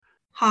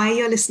Hi,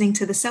 you're listening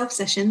to the Self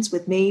Sessions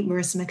with me,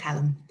 Marissa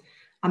McCallum.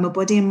 I'm a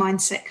body and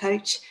mindset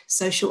coach,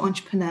 social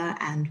entrepreneur,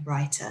 and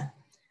writer.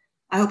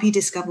 I help you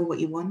discover what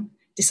you want,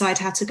 decide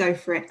how to go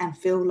for it, and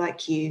feel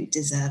like you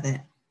deserve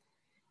it.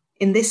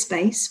 In this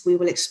space, we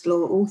will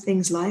explore all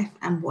things life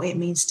and what it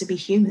means to be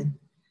human.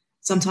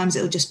 Sometimes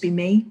it'll just be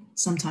me,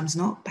 sometimes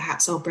not.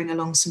 Perhaps I'll bring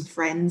along some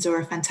friends or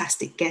a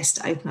fantastic guest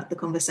to open up the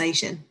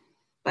conversation.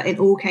 But in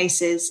all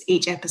cases,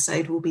 each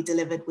episode will be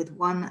delivered with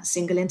one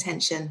single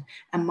intention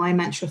and my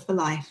mantra for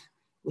life,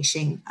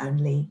 wishing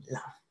only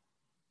love.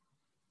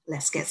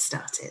 Let's get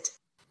started.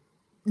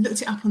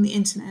 Looked it up on the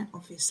internet,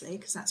 obviously,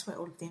 because that's where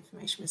all of the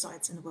information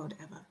resides in the world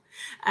ever.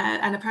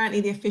 And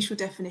apparently the official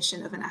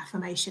definition of an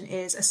affirmation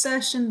is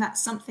assertion that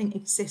something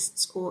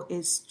exists or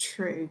is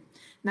true.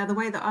 Now, the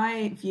way that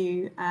I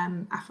view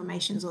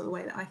affirmations, or the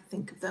way that I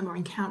think of them or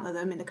encounter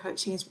them in the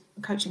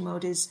coaching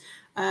world, is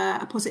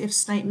a positive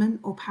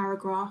statement or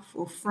paragraph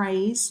or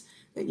phrase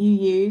that you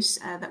use,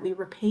 that we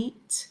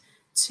repeat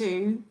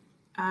to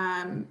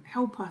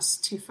help us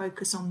to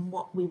focus on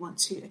what we want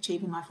to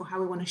achieve in life or how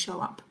we want to show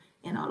up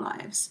in our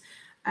lives.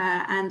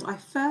 And I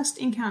first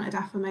encountered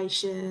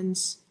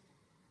affirmations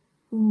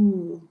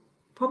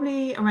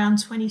probably around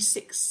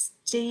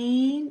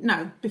 2016.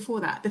 No,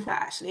 before that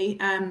actually.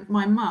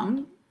 My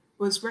mum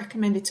was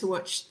recommended to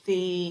watch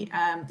The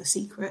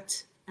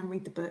Secret and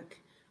read the book.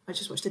 I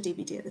just watched the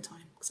DVD at the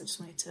time because I just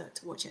wanted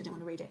to watch it. I didn't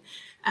want to read it.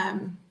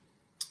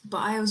 But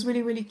I was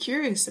really, really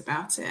curious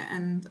about it,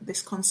 and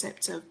this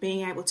concept of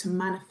being able to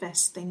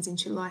manifest things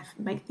into your life,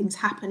 make things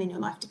happen in your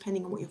life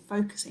depending on what you're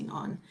focusing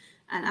on.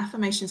 And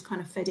affirmations kind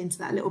of fed into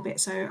that a little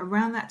bit. So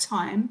around that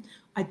time,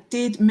 I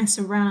did mess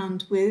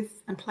around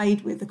with and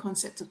played with the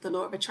concept of the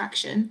law of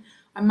attraction.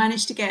 I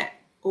managed to get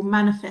or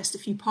manifest a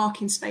few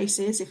parking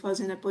spaces. If I was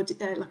in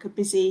a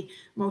busy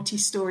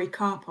multi-story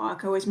car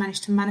park, I always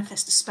managed to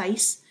manifest a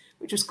space,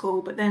 which was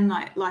cool. But then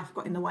life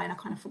got in the way and I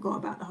kind of forgot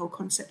about the whole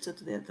concept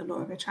of the law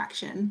of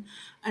attraction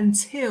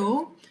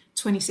until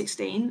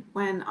 2016,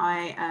 when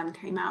I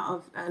came out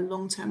of a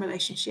long-term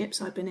relationship.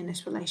 So I've been in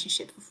this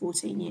relationship for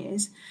 14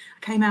 years. I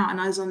came out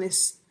and I was on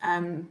this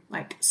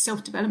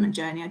self-development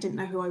journey. I didn't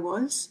know who I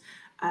was.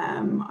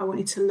 I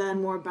wanted to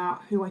learn more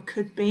about who I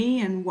could be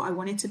and what I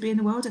wanted to be in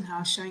the world and how I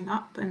was showing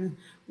up and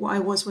what I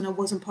was when I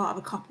wasn't part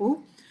of a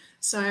couple.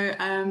 So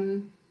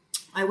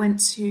I went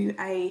to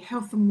a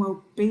health and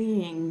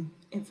well-being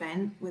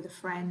event with a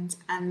friend,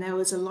 and there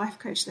was a life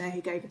coach there who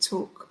gave a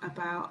talk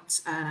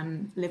about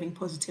living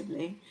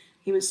positively.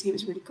 He was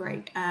really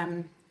great,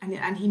 and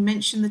he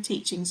mentioned the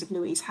teachings of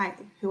Louise Hay,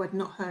 who I'd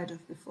not heard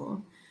of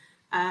before.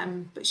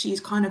 But she's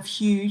kind of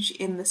huge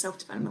in the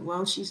self-development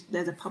world.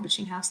 There's a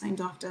publishing house named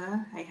after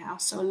her, Hay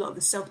House. So a lot of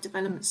the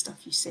self-development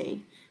stuff you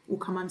see will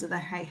come under the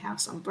Hay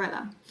House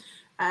umbrella.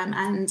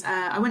 And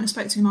I went and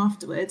spoke to him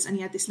afterwards, and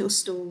he had this little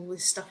stall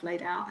with stuff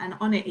laid out. And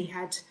on it, he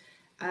had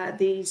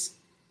these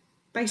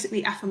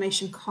basically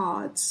affirmation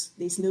cards,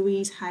 these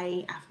Louise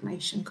Hay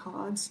affirmation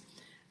cards.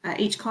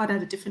 Each card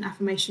had a different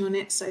affirmation on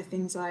it. So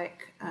things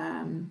like,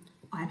 I'm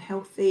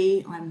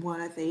healthy, I'm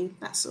worthy,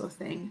 that sort of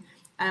thing.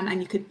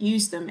 And you could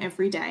use them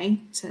every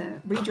day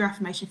to read your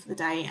affirmation for the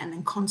day and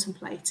then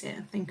contemplate it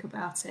and think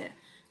about it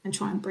and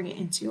try and bring it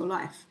into your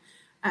life.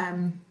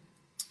 And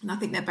I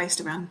think they're based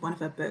around one of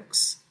her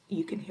books,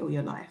 You Can Heal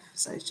Your Life.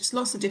 So it's just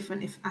lots of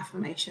different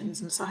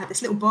affirmations. And so I had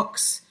this little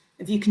box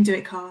of You Can Do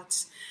It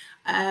cards.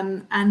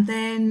 And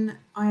then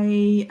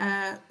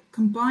I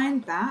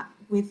combined that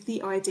with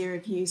the idea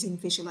of using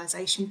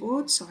visualization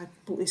boards. So I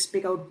bought this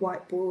big old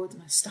whiteboard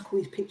and I stuck all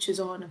these pictures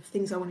on of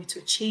things I wanted to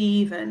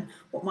achieve and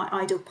what my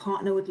ideal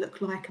partner would look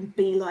like and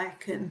be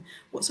like and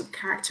what sort of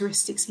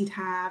characteristics he'd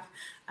have,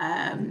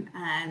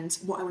 and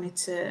what I wanted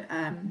to,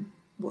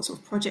 what sort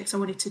of projects I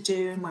wanted to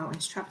do and where I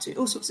wanted to travel to,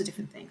 all sorts of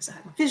different things. I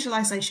had my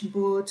visualization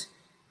board,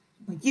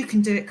 my You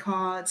Can Do It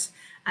cards,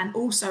 and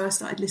also I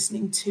started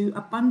listening to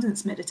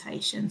abundance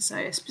meditation. So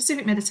a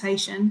specific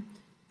meditation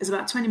is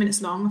about 20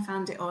 minutes long. I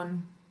found it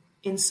on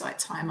Insight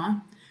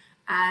Timer,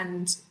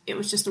 and it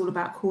was just all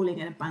about calling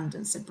in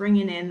abundance, so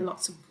bringing in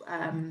lots of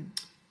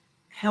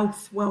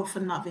health, wealth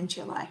and love into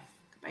your life,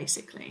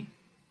 basically.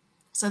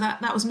 So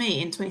that was me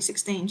in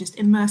 2016, just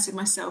immersing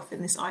myself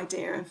in this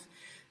idea of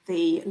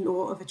the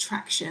law of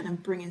attraction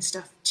and bringing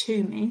stuff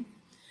to me,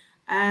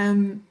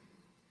 and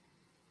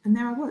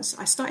there I was.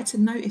 I started to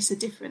notice a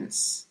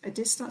difference. I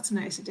did start to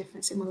notice a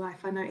difference in my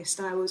life. I noticed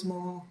I was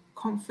more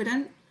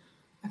confident,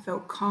 I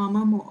felt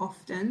calmer more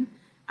often.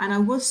 And I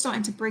was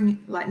starting to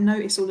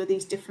notice all of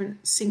these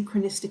different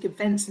synchronistic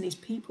events and these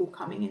people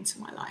coming into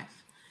my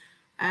life.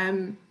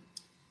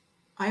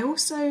 I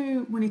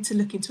also wanted to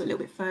look into it a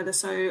little bit further.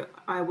 So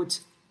I would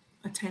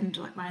attend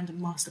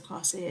random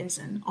masterclasses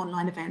and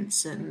online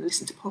events and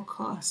listen to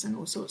podcasts and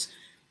all sorts.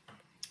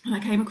 And I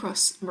came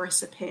across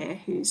Marissa Peer,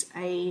 who's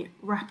a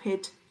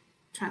rapid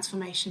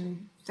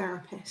transformation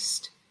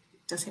therapist,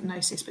 does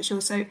hypnosis, but she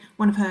also,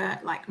 one of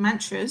her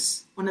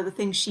mantras, one of the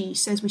things she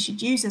says we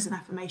should use as an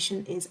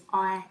affirmation is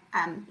I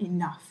am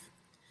enough.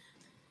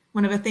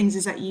 One of the things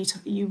is that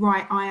you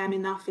write I am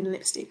enough in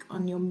lipstick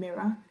on your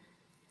mirror,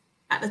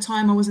 At the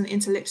time, I wasn't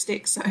into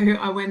lipstick, so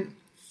I went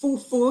full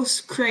force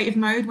creative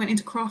mode, went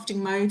into crafting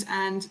mode,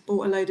 and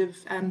bought a load of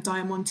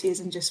Diamantes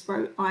and just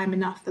wrote "I am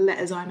enough," the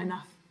letters "I am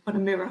enough" on a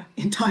mirror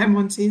in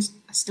Diamantes.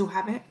 I still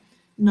have it.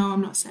 No,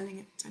 I'm not selling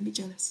it. Don't be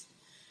jealous.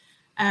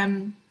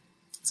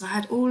 So I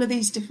had all of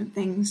these different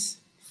things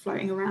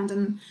floating around,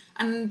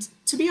 and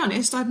to be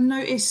honest, I've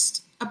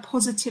noticed a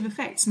positive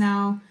effect.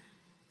 Now,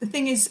 the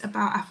thing is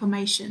about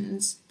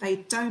affirmations, they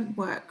don't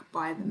work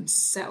by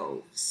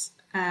themselves.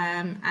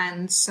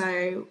 And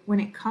so when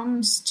it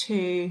comes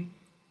to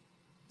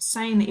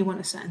saying that you want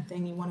a certain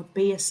thing, you want to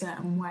be a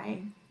certain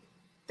way,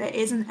 there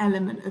is an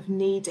element of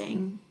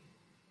needing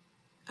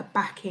a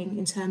backing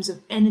in terms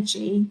of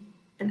energy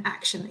and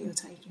action that you're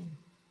taking.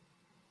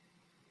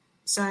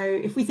 So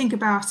if we think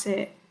about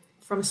it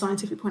from a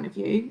scientific point of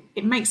view,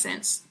 it makes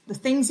sense. The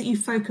things that you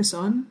focus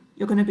on,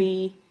 you're going to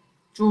be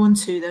drawn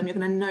to them, you're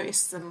going to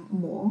notice them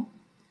more.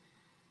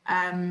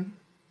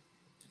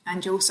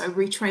 And you're also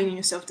retraining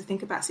yourself to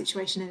think about a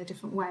situation in a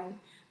different way.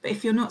 But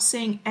if you're not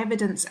seeing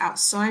evidence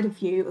outside of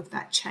you of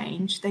that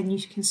change, then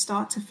you can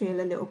start to feel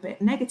a little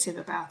bit negative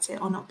about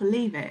it or not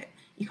believe it.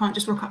 You can't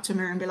just walk up to a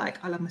mirror and be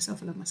like, I love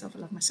myself, I love myself, I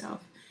love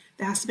myself.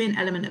 There has to be an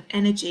element of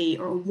energy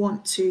or a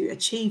want to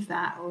achieve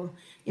that, or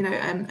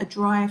a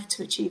drive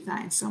to achieve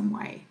that in some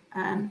way.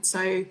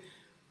 So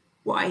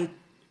what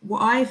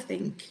I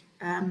think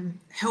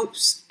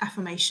helps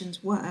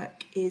affirmations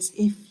work is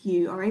if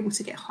you are able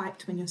to get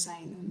hyped when you're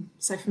saying them.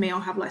 So for me, I'll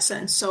have like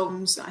certain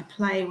songs that I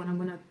play when I'm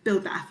going to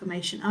build that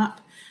affirmation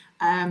up,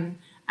 and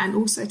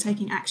also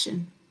taking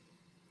action.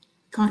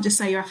 You can't just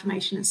say your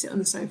affirmation and sit on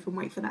the sofa and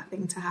wait for that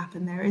thing to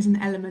happen. There is an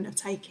element of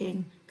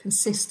taking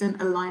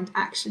consistent, aligned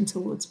action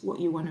towards what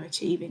you want to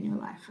achieve in your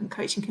life, and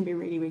coaching can be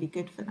really, really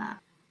good for that.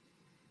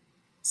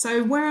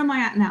 So where am I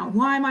at now?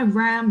 Why am I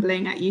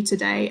rambling at you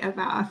today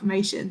about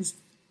affirmations?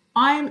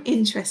 I'm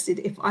interested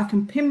if I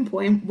can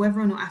pinpoint whether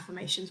or not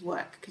affirmations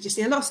work, because you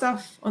see a lot of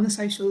stuff on the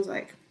socials,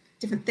 like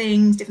different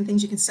things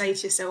you can say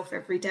to yourself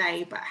every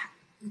day, but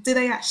do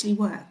they actually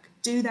work?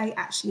 Do they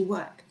actually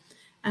work?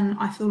 And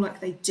I feel like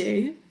they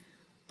do,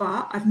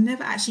 but I've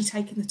never actually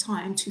taken the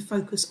time to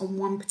focus on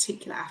one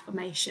particular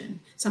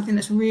affirmation, something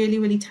that's really,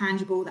 really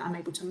tangible that I'm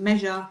able to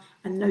measure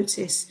and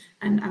notice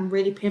and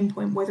really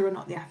pinpoint whether or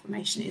not the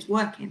affirmation is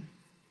working.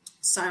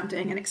 So I'm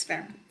doing an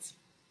experiment.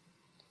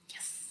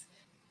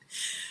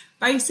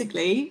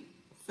 Basically,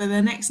 for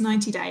the next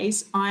 90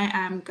 days, I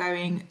am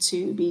going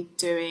to be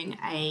doing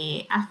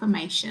an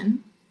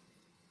affirmation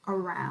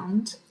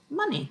around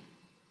money.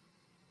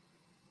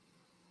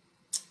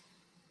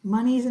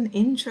 Money is an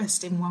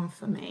interesting one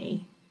for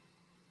me.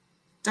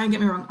 Don't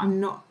get me wrong, I'm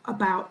not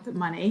about the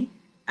money.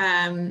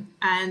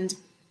 And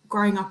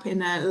growing up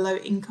in a low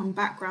income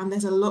background,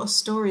 there's a lot of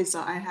stories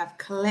that I have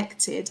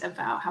collected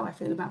about how I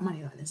feel about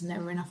money. Like there's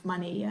never enough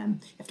money. You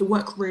have to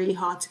work really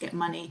hard to get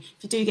money.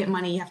 If you do get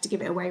money, you have to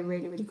give it away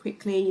really, really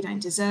quickly. You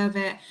don't deserve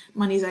it.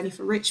 Money is only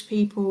for rich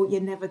people. You're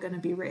never going to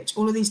be rich.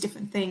 All of these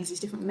different things, these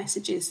different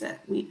messages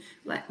that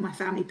my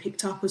family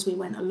picked up as we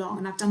went along.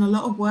 And I've done a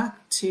lot of work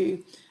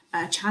to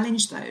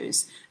challenge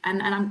those,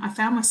 and I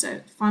find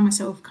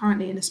myself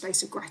currently in a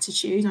space of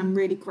gratitude. I'm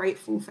really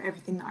grateful for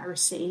everything that I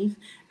receive,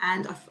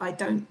 and I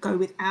don't go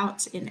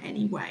without in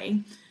any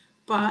way,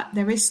 but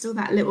there is still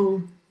that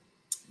little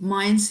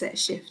mindset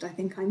shift I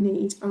think I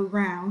need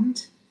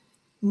around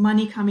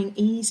money coming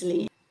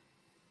easily.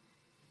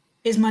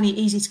 Is money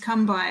easy to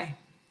come by?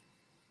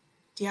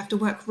 Do you have to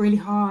work really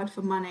hard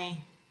for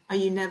money? Are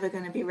you never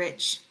going to be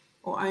rich,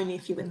 or only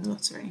if you win the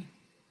lottery?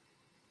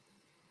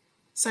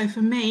 So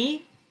for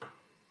me,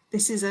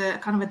 this is a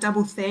kind of a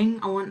double thing.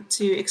 I want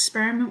to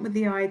experiment with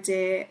the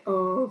idea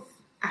of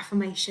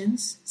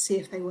affirmations, see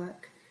if they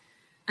work,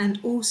 and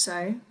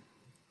also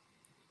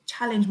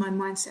challenge my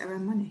mindset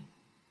around money.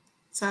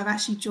 So I've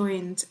actually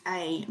joined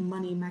a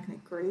money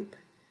magnet group.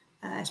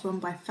 It's run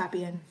by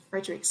Fabian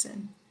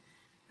Fredrickson,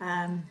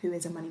 who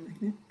is a money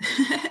magnet.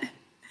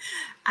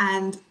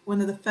 And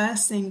one of the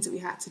first things that we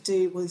had to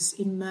do was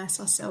immerse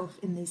ourselves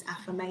in these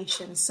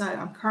affirmations. So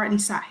I'm currently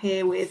sat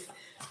here with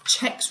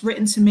checks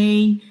written to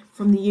me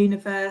from the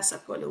universe.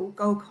 I've got little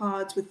gold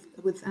cards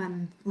with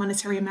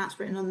monetary amounts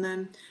written on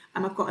them.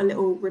 I've got a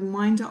little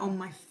reminder on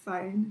my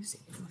phone.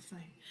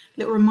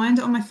 Little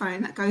reminder on my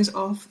phone that goes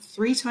off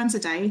 3 times a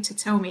day to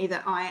tell me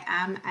that I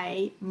am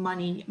a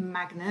money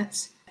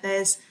magnet.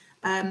 There's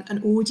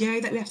an audio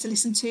that we have to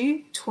listen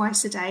to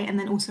twice a day, and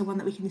then also one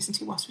that we can listen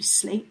to whilst we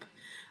sleep.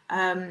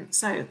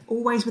 So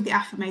always with the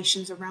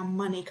affirmations around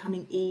money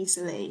coming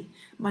easily,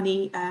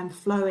 money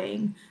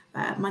flowing,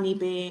 money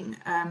being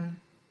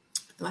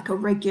like a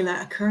regular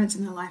occurrence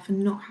in their life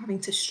and not having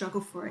to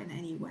struggle for it in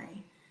any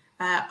way.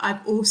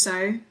 I've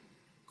also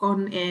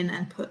gone in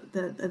and put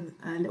the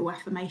little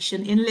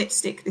affirmation in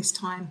lipstick this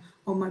time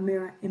on my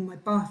mirror in my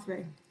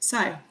bathroom.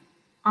 So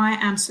I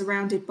am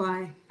surrounded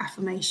by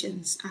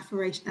affirmations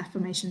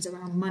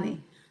around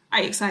money. Are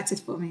you excited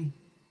for me?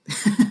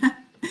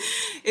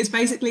 It's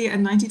basically a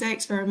 90-day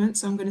experiment,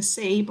 so I'm going to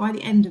see by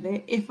the end of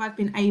it if I've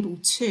been able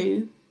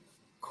to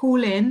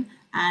call in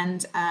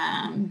and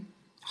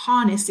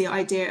harness the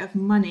idea of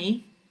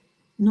money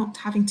not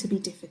having to be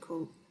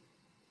difficult.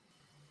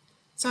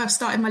 So I've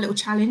started my little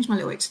challenge, my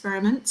little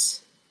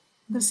experiment.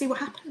 I'm going to see what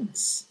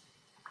happens.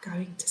 I'm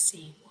going to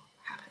see what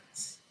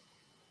happens.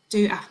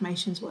 Do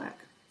affirmations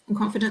work? I'm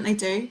confident they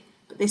do,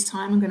 but this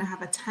time I'm going to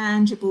have a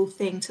tangible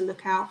thing to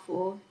look out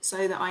for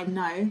so that I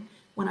know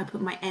when I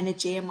put my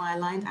energy and my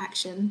aligned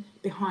action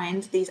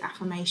behind these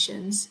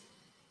affirmations,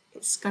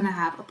 it's going to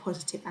have a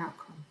positive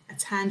outcome, a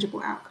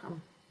tangible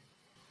outcome.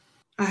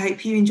 I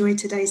hope you enjoyed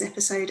today's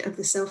episode of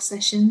the Self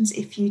Sessions.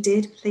 If you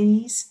did,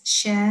 please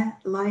share,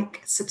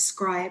 like,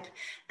 subscribe,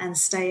 and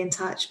stay in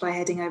touch by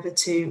heading over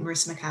to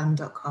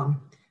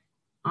marissamccallum.com.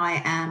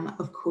 I am,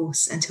 of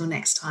course, until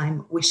next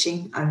time,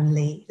 wishing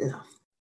only love.